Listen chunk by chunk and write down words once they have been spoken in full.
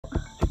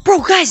Bro,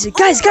 guys.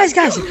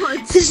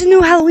 This is a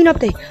new Halloween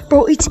update.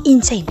 Bro, it's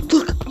insane.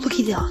 Look at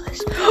all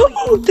this.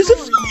 Oh, there's a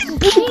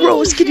thing.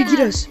 Bro, it's gonna get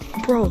us.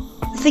 Bro,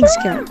 the thing's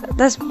gonna.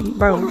 That's,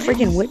 bro,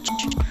 freaking witch.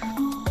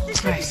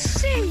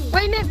 Nice. Wait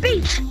a minute,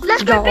 beach.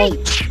 Let's go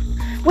beach.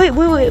 Wait.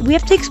 We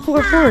have to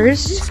explore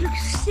first. This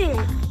looks sick.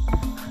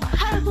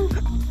 Herbal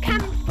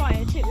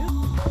campfire too.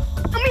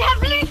 And we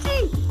have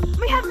Lucy.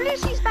 We have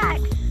Lucy's back.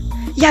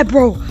 Yeah,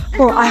 bro.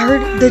 I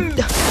heard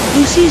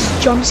Lucy's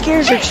jump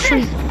scares are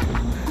extreme.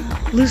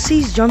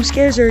 Lucy's jump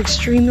scares are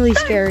extremely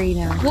scary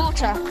now.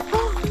 Water.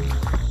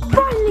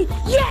 Finally,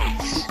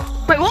 yes.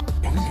 Wait, what?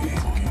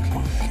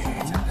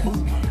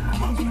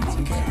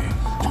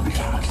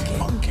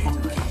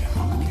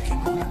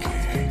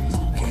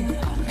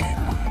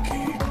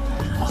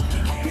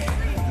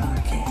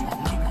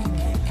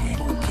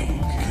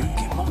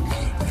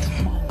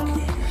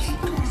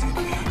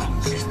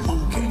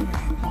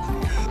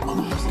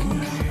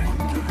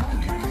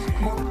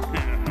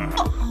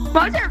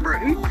 Why is that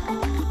room?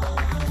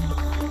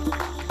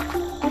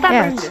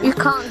 Yeah, you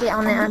can't get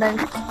on it, I don't.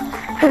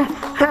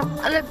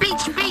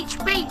 Beach.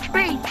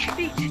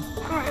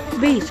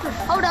 Beach.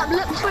 Hold up,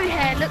 look through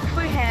here.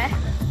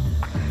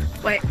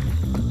 Wait.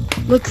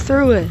 Look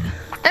through it.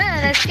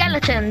 There's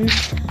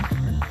skeletons.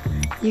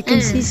 You can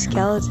see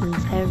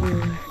skeletons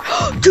everywhere.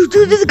 Dude,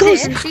 the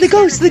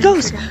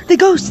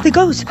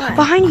ghost.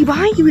 Behind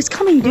you is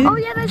coming, dude. Oh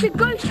yeah, there's a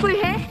ghost through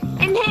here.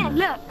 In here,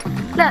 look.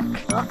 In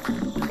here.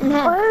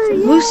 Oh,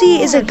 yeah.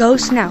 Lucy is a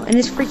ghost now, and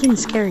it's freaking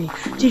scary.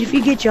 Dude, if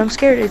you get jump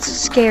scared, it's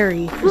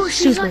scary. Well,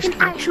 she's super like an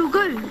scary. actual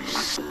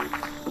ghost.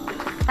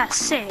 That's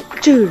sick.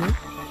 Dude,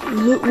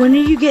 when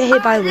you get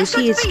hit by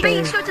Lucy, it's scary.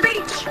 Let's go to the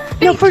beach.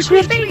 No, first we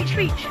have to... Beach.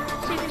 See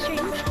this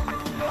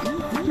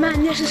change?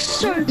 Man, this is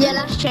so good. Yeah,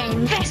 that's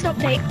changed. Best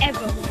update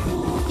ever.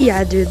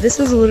 Yeah, dude, this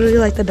is literally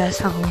like the best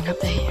Halloween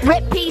update.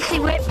 Rip PC.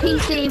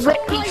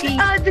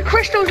 The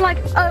crystals like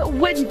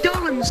went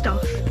dull and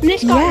stuff. And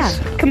this guy's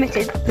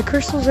committed. The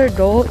crystals are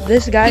dull.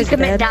 This guy's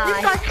dead.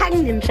 This guy's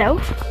hanged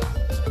himself.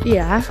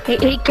 Yeah.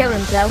 He killed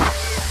himself.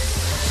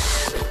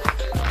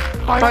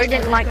 I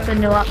didn't like the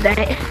new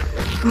update.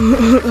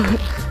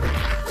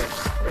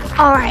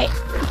 Alright,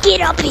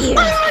 get up here.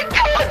 Oh my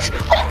god!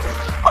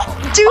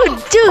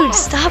 Dude,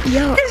 stop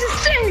yelling. This is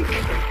sick!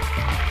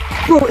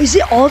 Bro, is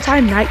it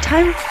all-time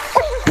nighttime?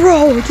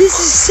 Bro, this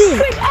is sick.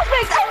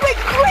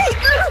 Quick.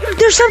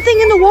 There's something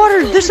in the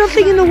water. Bro. There's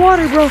something in the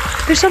water.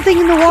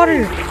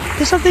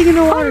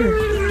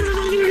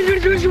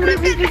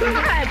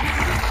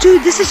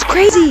 Dude, this is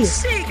crazy.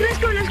 Sick. Let's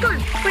go.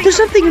 Wait, There's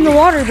something in the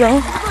water, bro.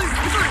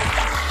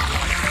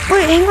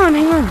 Wait, hang on.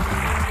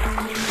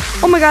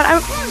 Oh my god,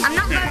 I'm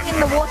not going in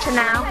the water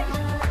now.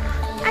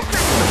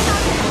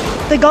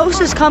 The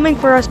ghost is coming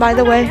for us, by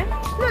the way.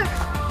 Look,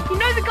 you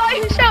know the guy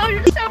who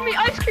sold me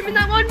ice cream in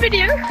that one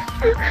video?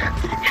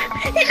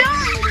 He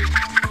died!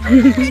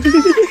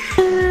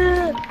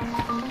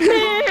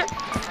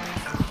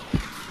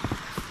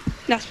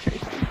 That's true.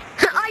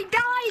 I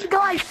died,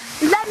 guys!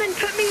 Lemon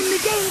put me in the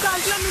game,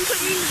 guys! I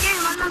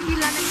love you,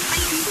 Lemon.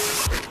 Thank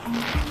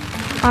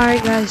you.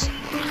 Alright, guys.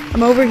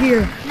 I'm over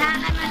here. Nah,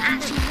 Lemon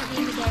actually put me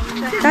in the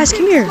game. So Guys,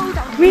 come here.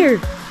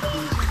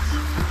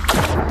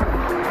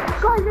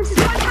 Guys, this is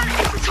Titanic.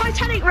 It's a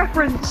Titanic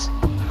reference.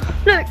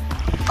 Look.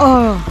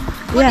 Oh,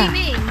 What yeah. do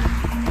you mean?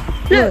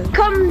 Look,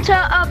 come to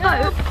a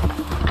boat.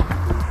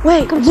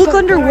 Wait, look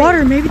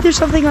underwater. Maybe there's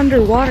something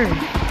underwater.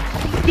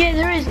 Yeah,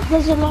 there is.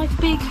 There's a like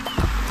big.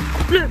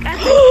 Look.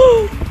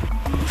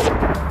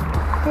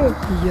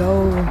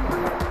 Yo.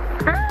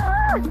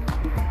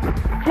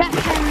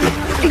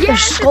 Yeah,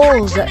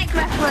 skulls. It's a Titanic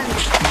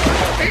reference.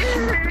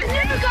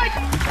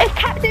 It's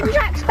Captain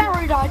Jack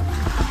Sparrow died.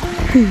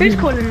 Who's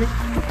calling me?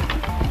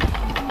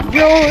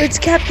 Yo, it's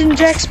Captain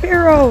Jack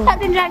Sparrow.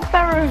 Captain Jack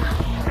Sparrow.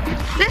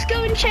 Let's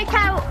go and check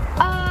out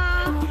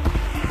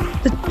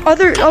The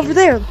other over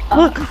there.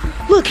 Look.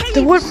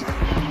 The one.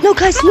 No,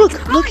 guys, look.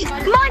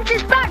 Mine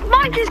is back.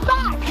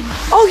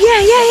 Oh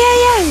yeah.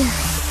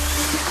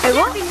 Wait,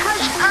 what?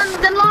 Because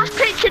the last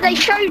picture they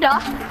showed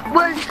us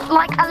was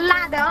like a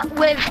ladder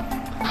with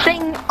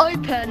thing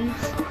open.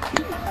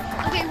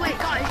 Okay, wait,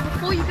 guys.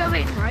 Before you go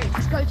in, right?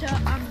 Let's go to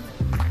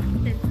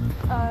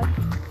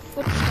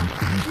what's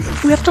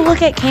that? We have to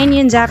look at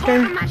canyons I after.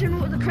 can't imagine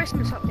what the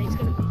Christmas update's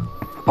gonna be.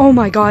 Oh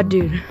my god,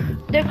 dude.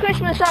 The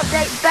Christmas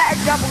update better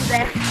double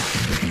this.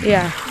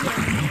 Yeah.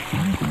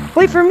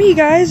 Wait for me,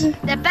 guys.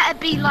 There better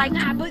be like,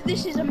 nah, but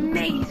this is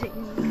amazing.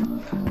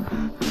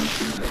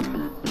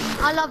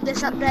 I love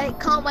this update.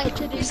 Can't wait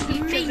to do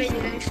future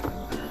videos.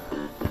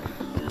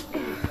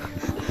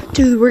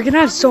 Dude, we're gonna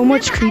have so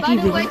much creepy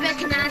By the way, videos.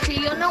 Beccanati,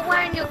 you're not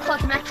wearing your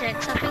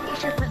cosmetics. I think you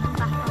should put them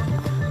back on.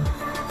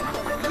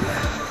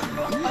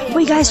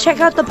 Wait, guys, check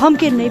out the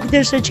pumpkin. Maybe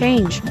there's a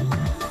change.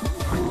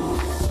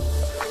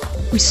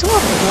 We still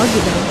have a bug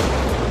though.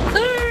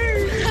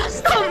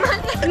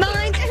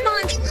 Mine.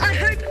 I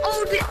hope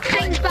old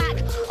thing's back.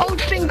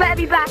 Old thing better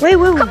be back. Wait.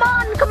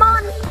 Come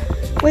on.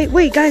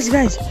 Wait, guys.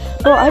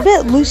 Bro, I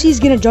bet Lucy's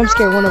gonna jump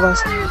scare one of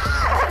us. What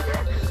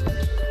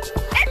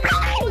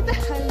the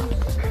hell?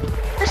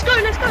 Let's go.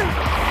 let's go.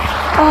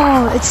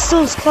 Oh, it's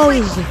still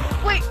closed.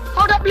 Wait,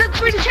 hold up, look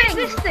through the chain.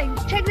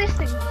 Check this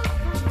thing.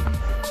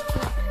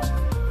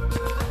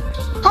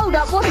 Hold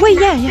up, what's Wait,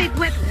 that yeah. big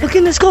weapon? Look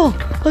in the skull.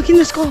 Look in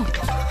the skull.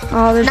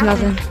 Oh, there's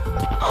nothing.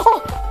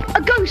 Oh,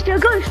 a ghost.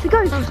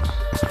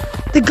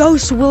 The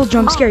ghost will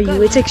jump scare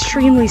you. It's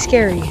extremely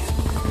scary.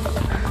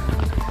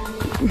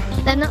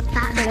 They're not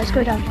that. Okay, let's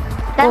go down.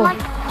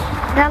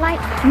 They're like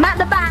I'm at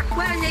the back.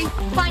 Where is he?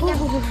 Find him.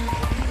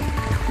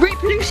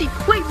 Rip Lucy.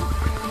 Wait,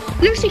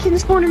 Lucy can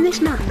spawn in this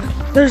map.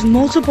 There's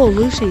multiple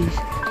Lucys.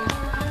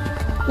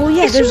 Well,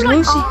 yeah, It's there's all like,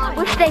 Lucy. oh,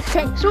 which they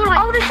say. It's all like,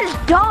 oh, this is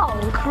dull,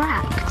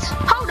 cracked.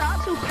 Hold up,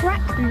 it's all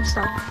cracked and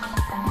stuff.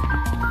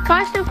 Can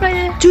I still play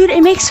this? Dude,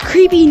 it makes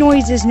creepy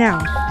noises now.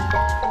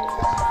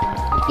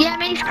 Yeah, it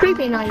makes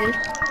creepy noises.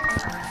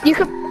 You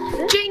can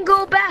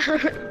jingle bell.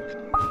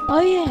 Oh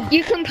yeah.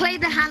 You can play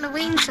the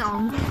Halloween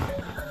song.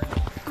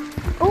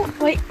 Oh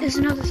wait, there's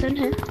another thing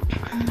here.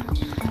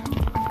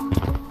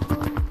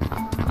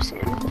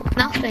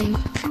 Nothing.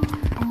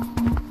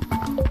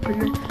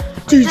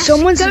 Dude, Let's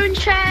someone's... go and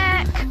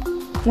check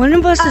One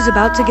of us is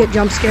about to get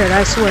jump scared,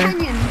 I swear.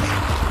 canyons.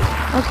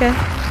 Okay.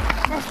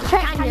 Let's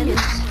check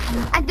canyons.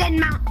 And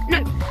then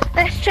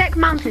let's check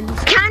mountains.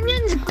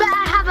 Canyons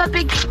better have a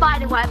big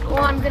spider web or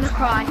I'm gonna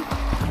cry.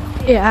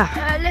 Yeah.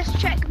 Let's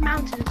check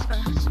mountains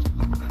first.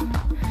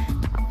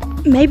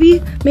 Maybe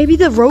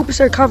the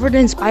ropes are covered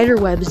in spider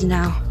webs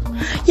now.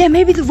 Yeah,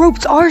 maybe the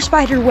ropes are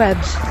spider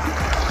webs. Okay,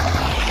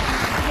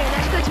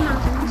 let's go to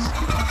mountains.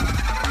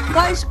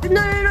 Guys,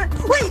 no.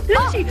 Wait,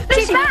 Lucy,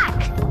 She's back!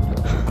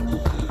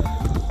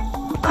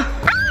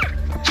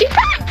 She's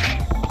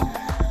back!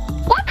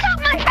 What's up,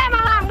 my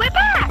family? We're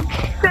back!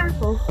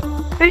 Careful.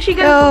 Who's she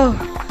going Yo,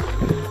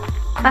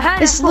 for? I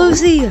heard it's her fall.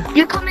 Lucy.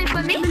 You coming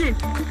for me?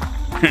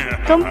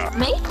 Come.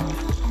 Me?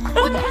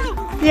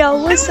 Yo,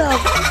 what's up?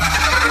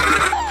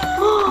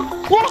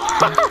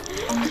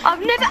 I've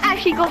never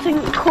actually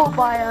gotten caught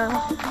by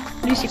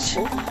Lucy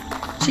before.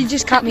 She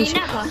just caught me. You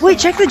never. Wait,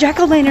 check the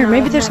jack-o'-lantern.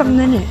 Maybe there's something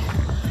in it.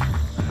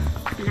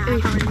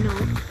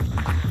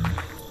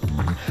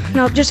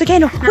 No, just a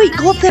candle. Wait,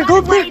 go up there, go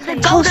up there.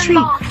 Tall street.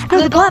 No,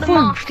 the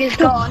platform. mask is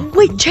No, gone.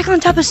 wait, check on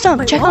top of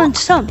stump. Check on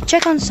stump.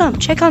 Check on stump.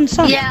 Check on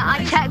stump. Yeah,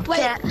 I checked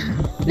it.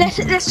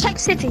 Let's check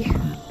city.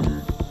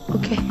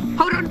 Okay.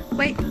 Hold on,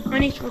 wait, I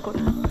need to record.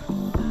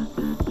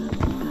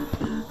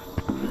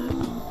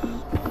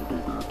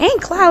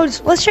 And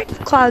clouds. Let's check the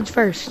clouds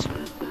first.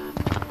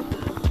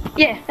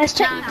 Yeah, let's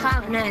check. Nah,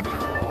 Cloud Ned.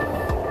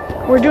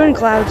 We're doing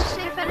clouds.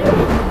 See if any.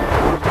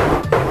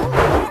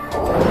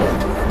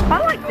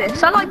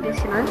 I like this,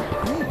 you know.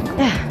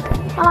 Yeah.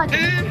 I like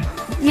it.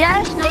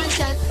 Yes, nice.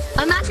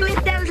 Imagine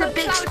if there was a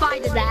big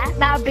spider there.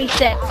 That would be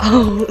sick.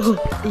 Oh,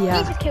 He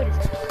yeah. just killed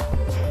us.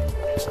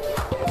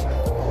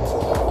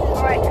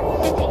 Alright,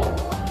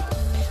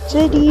 city.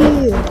 City.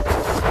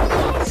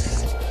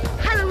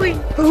 Halloween.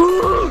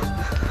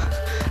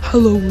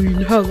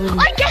 Halloween, Halloween.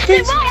 I guessed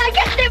it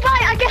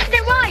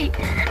right.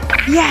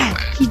 Yeah,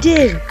 he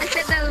did. I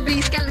said there would be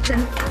a skeleton.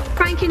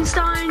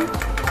 Frankenstein,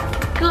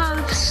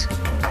 gloves,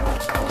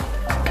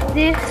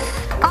 this.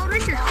 Oh,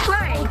 this is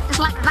furry. It's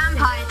like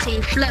vampire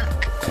teeth. Look.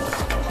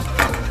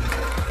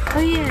 Oh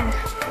yeah.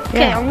 Okay,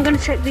 Yeah. I'm gonna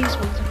check these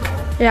ones.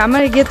 Yeah, I'm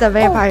gonna get the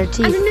vampire And a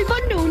teeth. new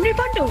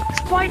bundle,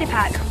 spider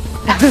pack.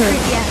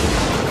 Yeah.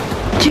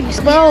 Jeez,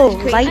 Bro, I'm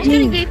gonna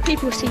lightning. give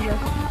people a seizure.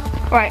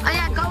 Right. Oh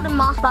yeah, golden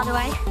mask by the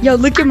way. Yo,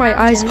 look at my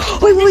eyes.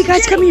 Wait,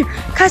 guys, come here.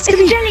 Guys, come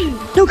It's here. jelly.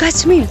 No,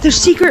 guys, come here. There's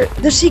secret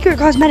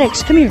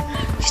cosmetics. Come here.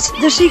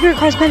 There's secret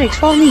cosmetics.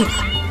 Follow me.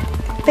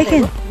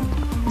 Bacon.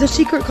 There's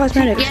secret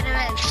cosmetics. Yeah,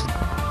 there is.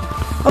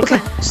 Okay,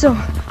 so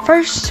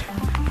first,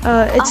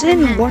 it's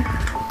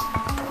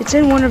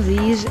in one of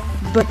these,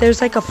 but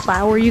there's like a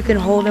flower you can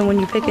hold, and when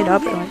you pick it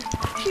up, it like,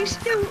 She's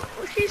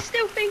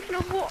still thinking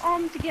of what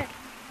arm to get.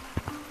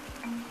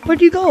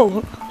 where'd you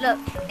go? Look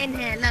in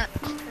here. Look.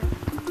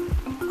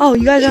 Oh,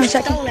 you guys are on He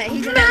second. stole it.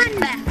 He's a Man, little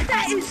theft.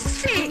 that is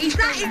sick.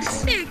 That is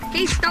sick.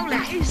 He stole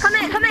it. Come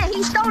here.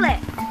 He stole it.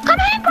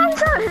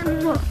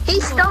 He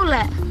stole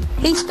it.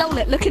 He stole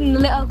it. Look in the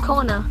little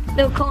corner.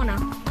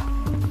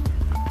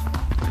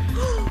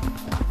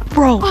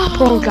 Bro,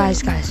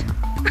 guys.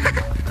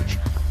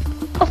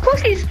 Of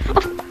course he's.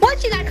 Why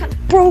did that come?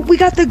 Bro, we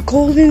got the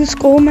golden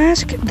skull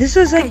mask. This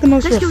is like the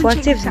most let's go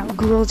and check reflective this out.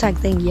 gorilla tag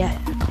thing yet.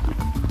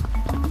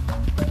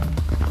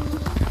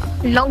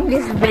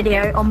 Longest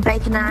video on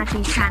Bacon and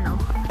Ashley's channel.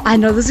 I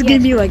know this is gonna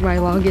be like my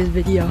longest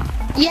video.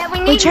 Yeah, we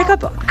need. Wait, check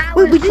up.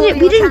 Wait, we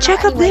didn't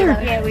check up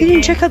there. Yeah, we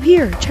didn't check up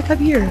here. Check up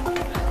here.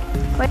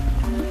 Wait.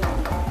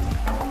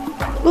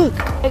 Look,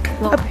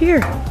 up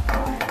here.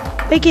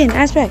 Bacon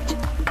aspect.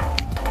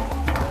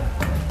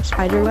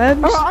 Spider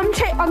webs.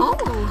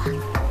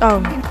 Oh,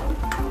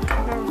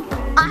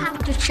 I have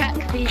to check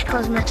these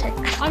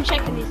cosmetics. I'm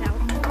checking these out.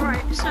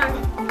 Alright, so.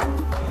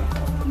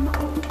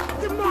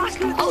 The mask.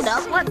 Hold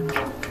up.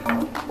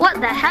 What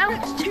the hell?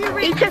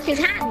 He took his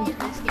hand. The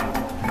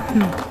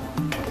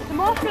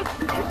mask of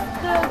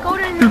the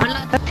golden.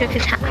 Blood took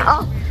his hand.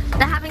 Oh,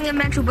 they're having a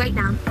mental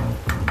breakdown.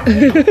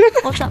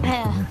 What's up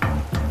here?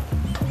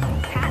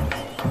 Cats.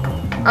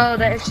 Oh,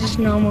 that's just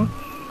normal.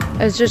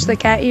 It's just the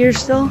cat ears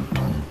still?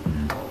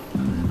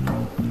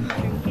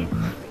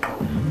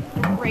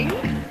 Ring?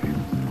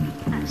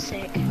 That's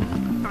sick.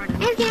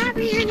 Is he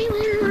happy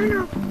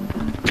anywhere?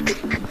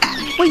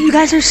 Wait, you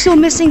guys are still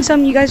missing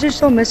some. You guys are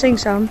still missing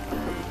some.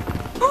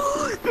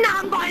 No,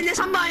 I'm buying this.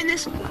 I'm buying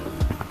this.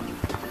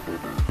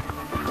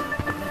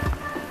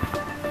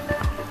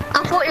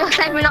 I thought you were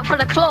saving up for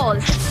the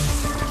claws.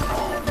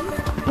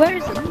 Where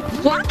is it?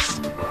 What?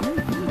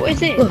 What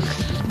is it? Look.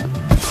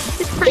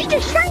 You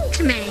just showed it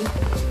to me.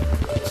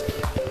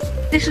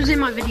 This was in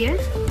my video.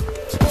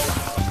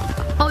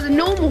 Oh, the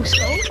normal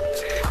skull.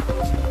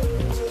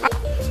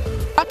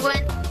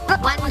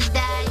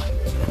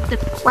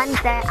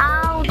 Wednesday.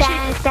 Oh,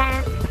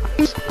 Wednesday.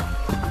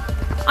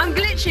 I'm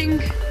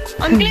glitching.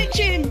 I'm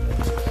glitching.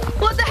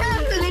 What the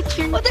hell?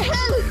 Glitching. What the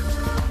hell?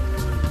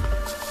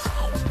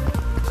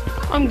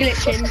 I'm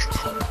glitching.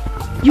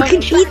 You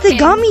can eat the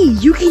gummy.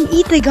 You can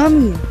eat the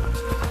gummy.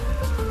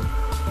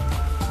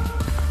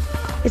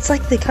 It's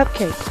like the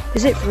cupcake.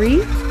 Is it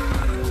free?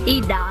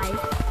 He died.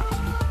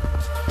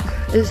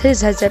 His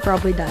headset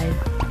probably died.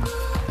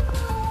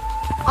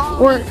 Oh,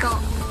 Or- my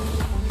God.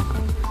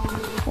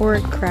 Or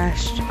it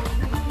crashed.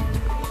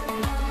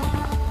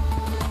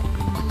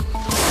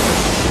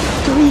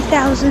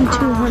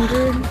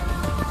 3,200.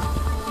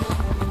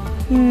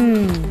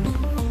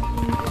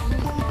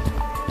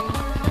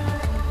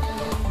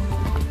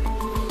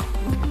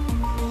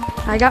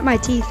 I got my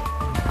teeth.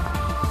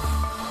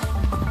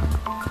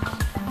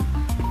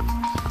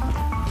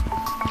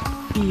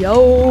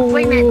 Yo.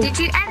 Wait a minute, did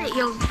you edit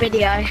your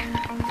video?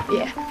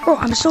 Yeah. Bro,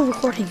 I'm still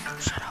recording.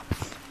 Shut up.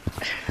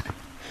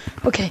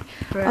 Okay.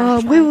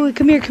 Wait,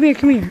 come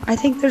here. I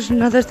think there's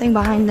another thing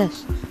behind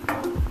this.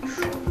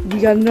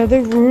 You got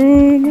another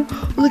room.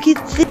 Look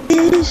at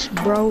this,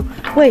 bro.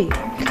 Wait,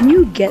 can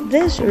you get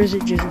this, or is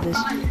it just this?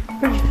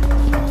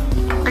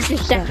 It's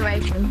just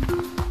decoration.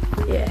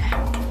 Yeah.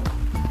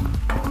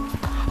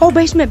 Oh,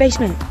 basement.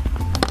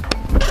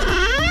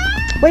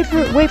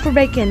 Wait for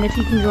Bacon if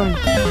you can join.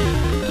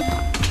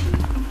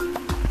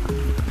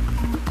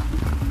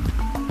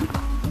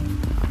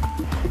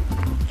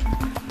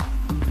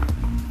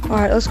 All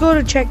right, let's go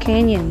to check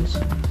canyons.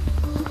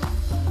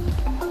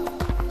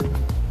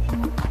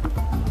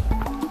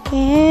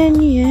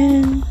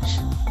 Canyons.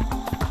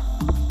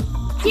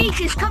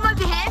 Jesus, come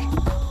over here.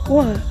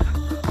 What?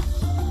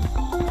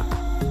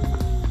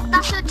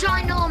 That's a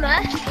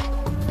ginormous.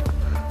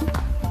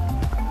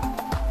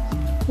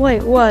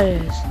 Wait, what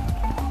is?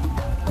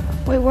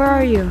 Wait, where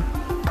are you?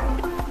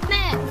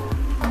 There.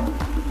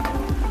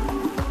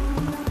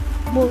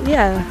 Well,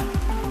 yeah.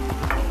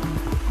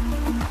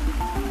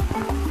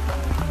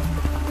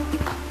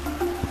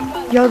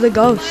 Yo, the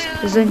ghost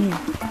is in here.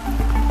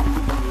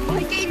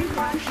 My game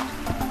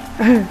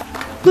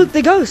crashed. Look,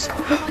 the ghost.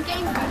 My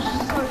game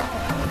crashed.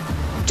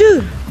 Sorry.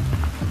 Dude.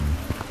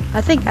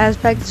 I think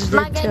Aspect is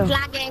My dead game's too.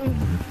 lagging.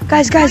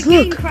 Guys,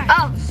 look.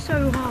 Oh,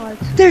 so hard.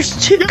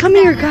 There's two. Come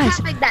here, Look guys.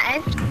 how big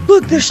that is.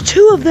 Look, there's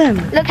two of them.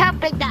 Look how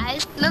big that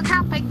is. Look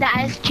how big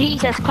that is.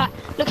 Jesus Christ.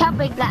 Look how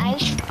big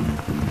that is.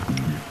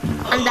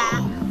 And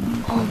that.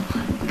 Oh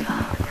my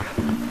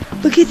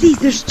god. Look at these.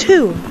 There's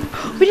two.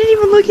 We didn't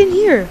even look in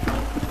here.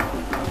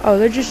 Oh,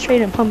 they're just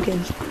trading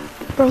pumpkins.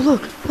 Bro,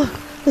 look.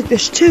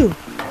 There's two.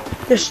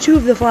 There's two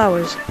of the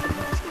flowers.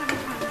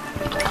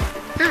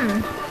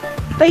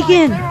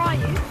 Bacon. Where are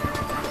you?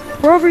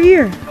 We're over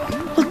here.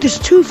 Look, there's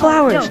two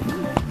flowers.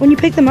 When you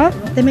pick them up,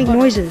 they make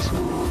noises.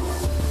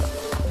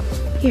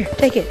 Here,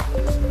 take it.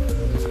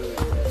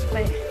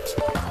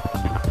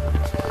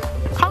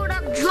 Hold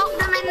up. Drop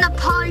them in the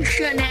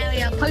potion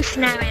area.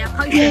 Potion.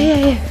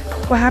 Yeah.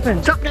 What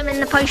happened? Drop them in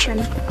the potion.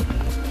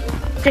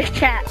 Just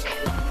check.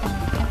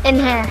 In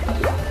here.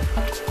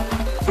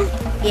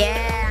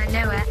 Yeah, I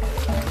know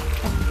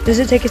it. Does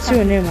it take us to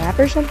a new map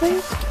or something?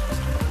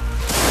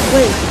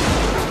 Wait.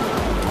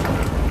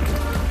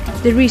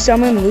 Did we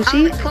summon Oh,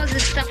 Lucy? it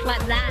causes stuff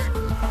like that.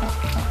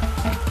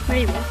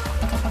 Maybe.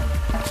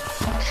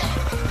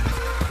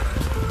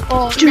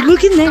 Oh, Dude,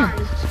 look in there.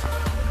 guys.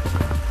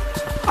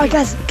 Oh,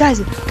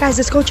 guys,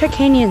 let's go check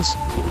canyons.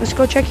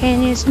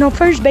 No,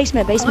 first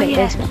basement. Oh,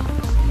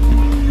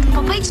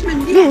 basement,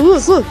 No,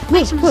 yes. look.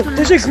 Basement's fine.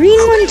 There's a green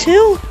one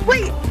too.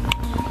 Wait,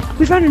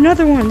 We found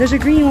another one. There's a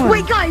green one.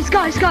 wait, guys.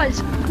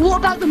 What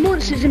about the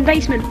monsters in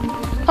basement?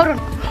 Hold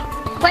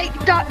on. Wait,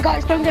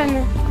 guys, don't go in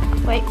there.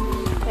 Wait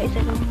a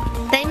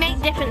second. They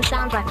make different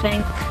sounds, I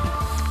think.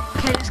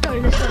 Okay, let's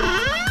go.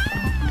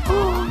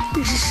 Oh,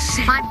 this is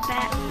sick. I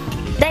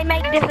bet. They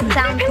make different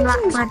sounds from that,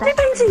 my bet.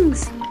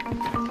 Paintings.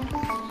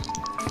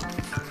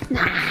 Nah,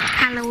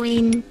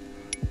 Halloween.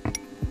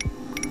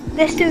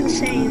 They're still the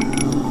same.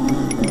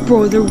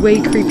 Bro, they're way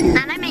creepier.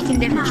 And they're making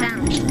different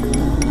sounds.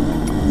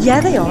 Yeah,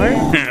 they are.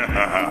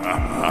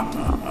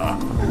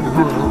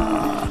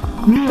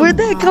 Where'd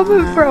that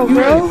coming from,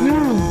 bro?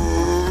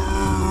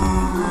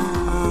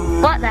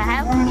 What the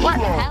hell? What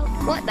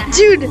the hell?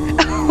 Dude,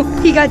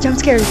 he got jump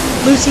scared.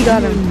 Lucy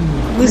got him.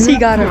 Lucy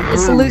got him.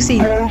 It's Lucy.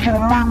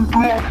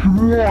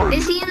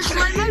 Is he in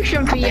slow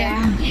motion for you?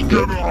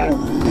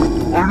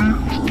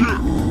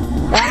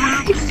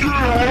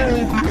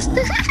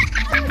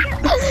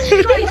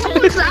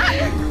 What's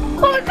that?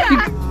 What's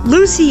that?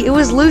 Lucy, it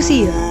was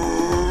Lucy. What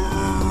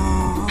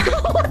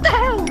the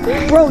hell?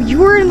 Bro, you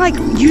were in like,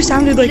 you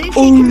sounded like, Lucy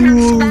can have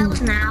oh.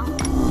 spells now.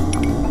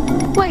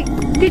 Wait,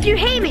 did you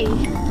hear me?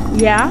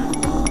 Yeah?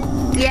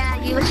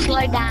 Yeah, you were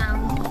slowed down.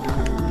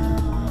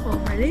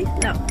 Oh, really?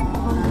 No.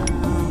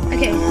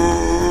 Okay.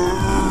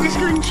 Let's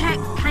go and check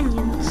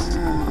canyons.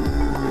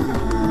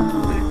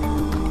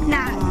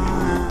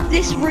 Now,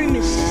 this room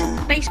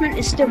basement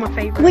is still my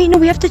favorite. Wait, no,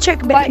 we have to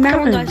check Right, come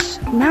on, mountains.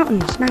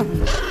 Mountains.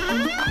 Mountains.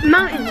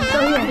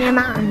 Oh yeah. Yeah,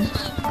 mountains.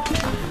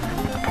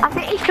 I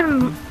think you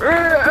can.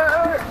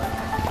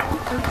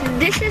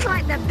 This is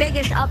like the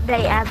biggest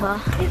update ever.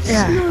 It's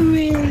Yeah.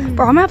 snowing.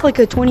 Bro, I'm gonna have like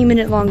a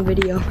 20-minute long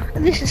video.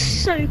 This is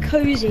so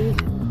cozy.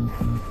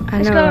 I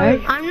Let's know, go.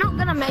 right? I'm not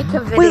gonna make a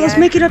video. Wait, let's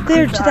make it up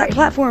there I'm to sorry. that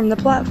platform, the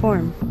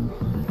platform.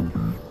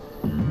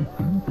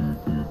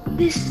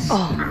 This.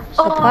 Oh,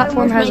 Oh, the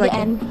platform I has almost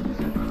like, made it in.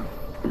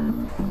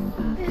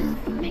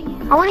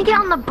 I want to get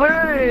on the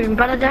broom,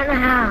 but I don't know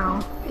how.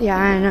 yeah,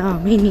 I know,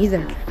 me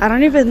neither. I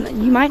don't even,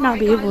 you might not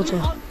be able to.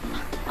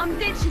 I'm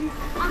ditching you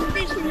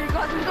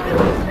guys. I'm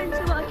going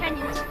into our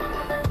canyons.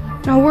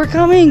 No, we're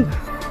coming.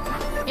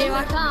 Here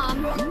I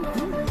come.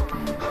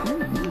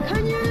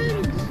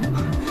 Canyons!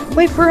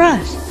 Wait for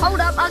us.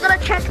 Hold up, I gotta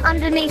check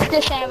underneath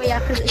this area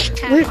because it's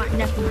terrifying.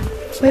 Never mind.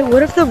 Wait,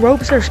 what if the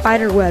ropes are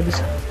spider webs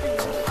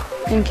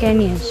in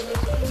canyons?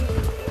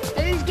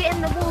 Who's getting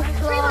the wolf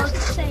Pretty much claws? the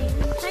same.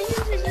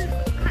 Canyons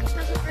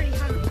doesn't really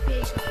have a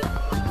big.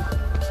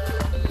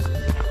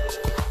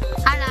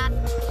 Hi, lad.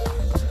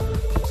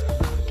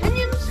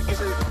 Canyons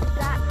isn't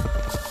that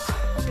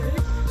good.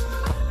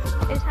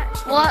 Is that?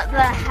 What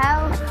the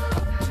hell?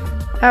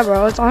 Yeah,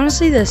 bro, it's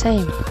honestly the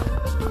same.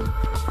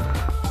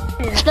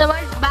 It's the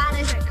most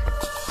baddest.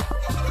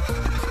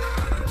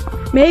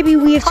 Maybe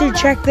we have to Hold on.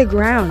 check the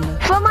ground.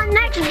 For my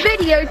next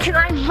video, can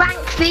I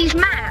rank these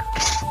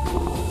maps?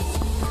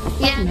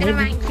 Yeah, I'm gonna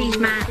rank these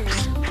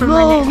maps. For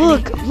my Oh,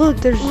 next video. look,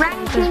 there's...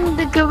 Ranking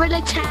the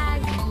gorilla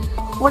tag,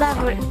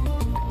 whatever.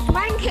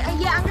 Rank it,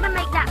 yeah, I'm gonna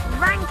make that.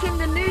 Ranking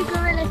the new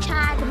gorilla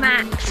tag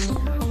maps.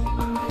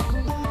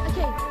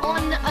 Okay,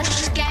 on a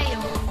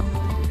scale.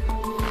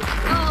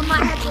 Oh,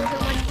 my head was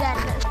almost dead.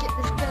 Let's get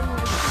this done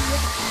with.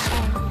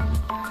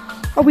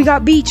 Oh, we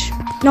got beach.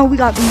 No, we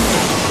got beach.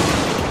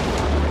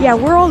 Yeah,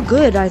 we're all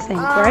good, I think,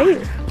 right?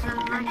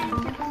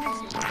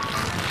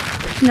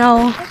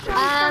 No.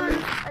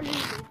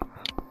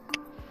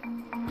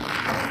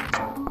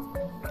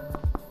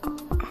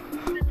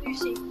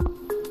 Lucy.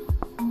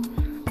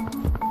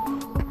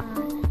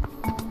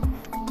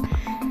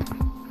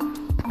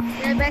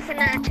 Rebecca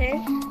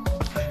Natty.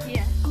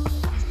 Yeah.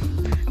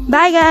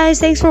 Bye, guys.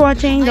 Thanks for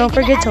watching. Don't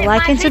Are you gonna forget to edit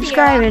like my and video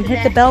subscribe and after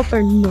hit the this? bell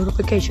for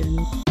notifications.